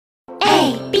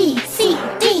A, B, C,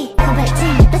 D.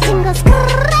 고발진 친구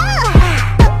스크라.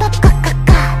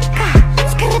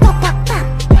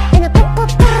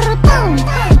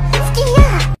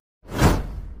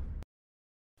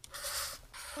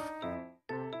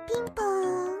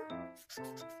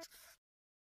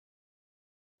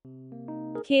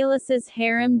 Kalis's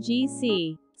harem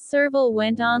GC. Serval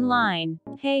went online.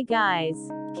 Hey guys.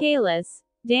 Kalis,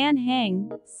 Dan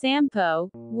Heng, Sampo,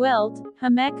 Welt,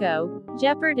 Hameko,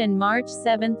 Gepard and March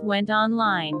 7th went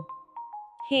online.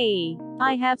 Hey,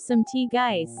 I have some tea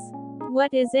guys.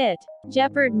 What is it?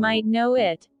 Gepard might know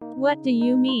it. What do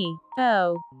you mean?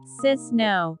 Oh, sis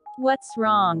no. What's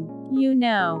wrong? You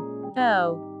know.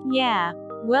 Oh, yeah.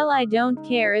 Well I don't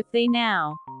care if they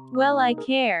now. Well I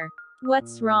care.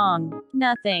 What's wrong?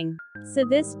 Nothing. So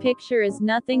this picture is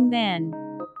nothing then.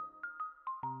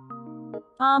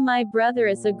 Ah, my brother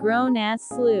is a grown-ass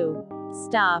slew.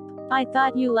 Stop. I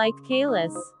thought you liked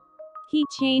Kalis. He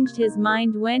changed his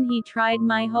mind when he tried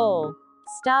my hole.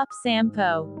 Stop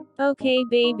Sampo. Okay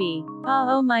baby.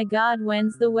 Oh my god,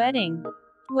 when's the wedding?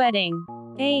 Wedding.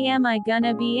 Am I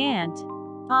gonna be aunt?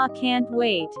 Ah, can't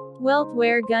wait. Well,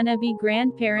 we're gonna be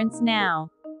grandparents now.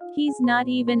 He's not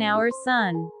even our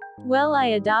son. Well, I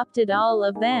adopted all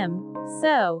of them,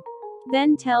 so.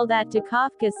 Then tell that to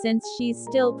Kafka since she's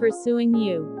still pursuing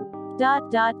you. ...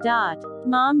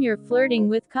 Mom, you're flirting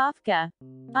with Kafka.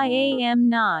 I am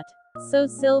not. So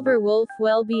Silver Wolf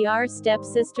will be our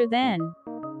stepsister then.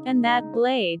 And that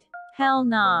blade? Hell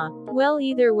nah. Well,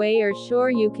 either way or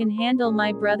sure you can handle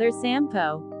my brother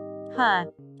Sampo. Huh.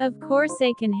 Of course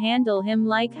I can handle him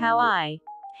like how I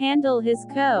handle his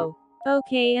co.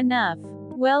 Okay, enough.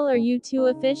 Well, are you two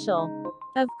official?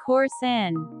 Of course,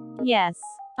 yes.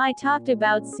 I talked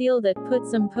about Seal that put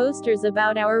some posters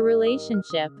about our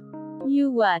relationship.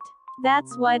 You what?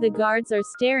 That's why the guards are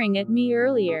staring at me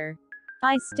earlier.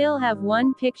 I still have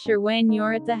one picture when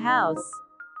you're at the house.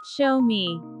 Show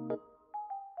me. ...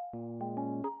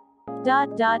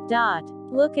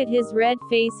 Look at his red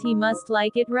face, he must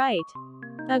like it right.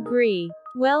 Agree.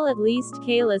 Well, at least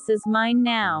Kalis is mine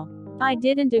now. I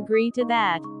didn't agree to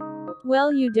that.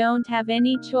 Well, you don't have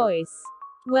any choice.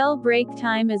 Well, break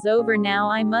time is over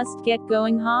now, I must get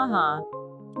going, haha.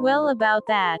 Well, about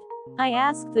that. I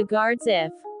asked the guards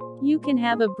if you can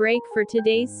have a break for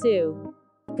today, Sue.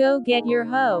 Go get your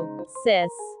hoe,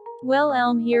 sis. Well,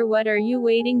 Elm here, what are you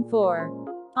waiting for?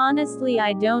 Honestly,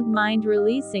 I don't mind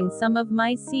releasing some of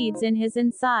my seeds in his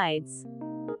insides.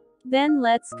 Then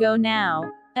let's go now.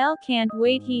 El can't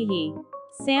wait, hee hee.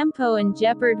 Sampo and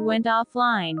Gepard went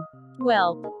offline.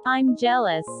 Well, I'm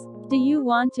jealous. Do you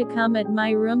want to come at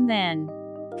my room then?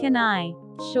 Can I?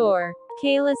 Sure.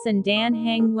 Kalis and Dan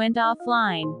Heng went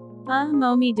offline.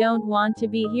 Mommy don't want to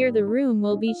be here, the room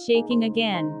will be shaking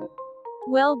again.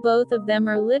 Well, both of them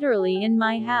are literally in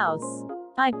my house.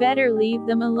 I better leave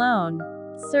them alone.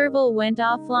 Serval went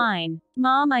offline.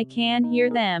 Mom, I can hear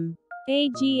them.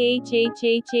 Aghhhhhhh.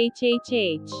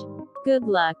 Good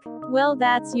luck. Well,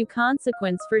 that's you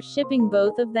consequence for shipping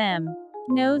both of them.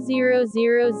 No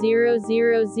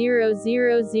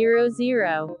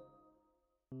 000000000.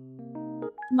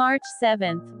 March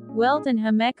 7th. Welt and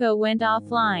Hameko went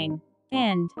offline.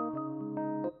 End.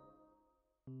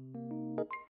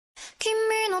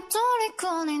 君の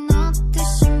虜になって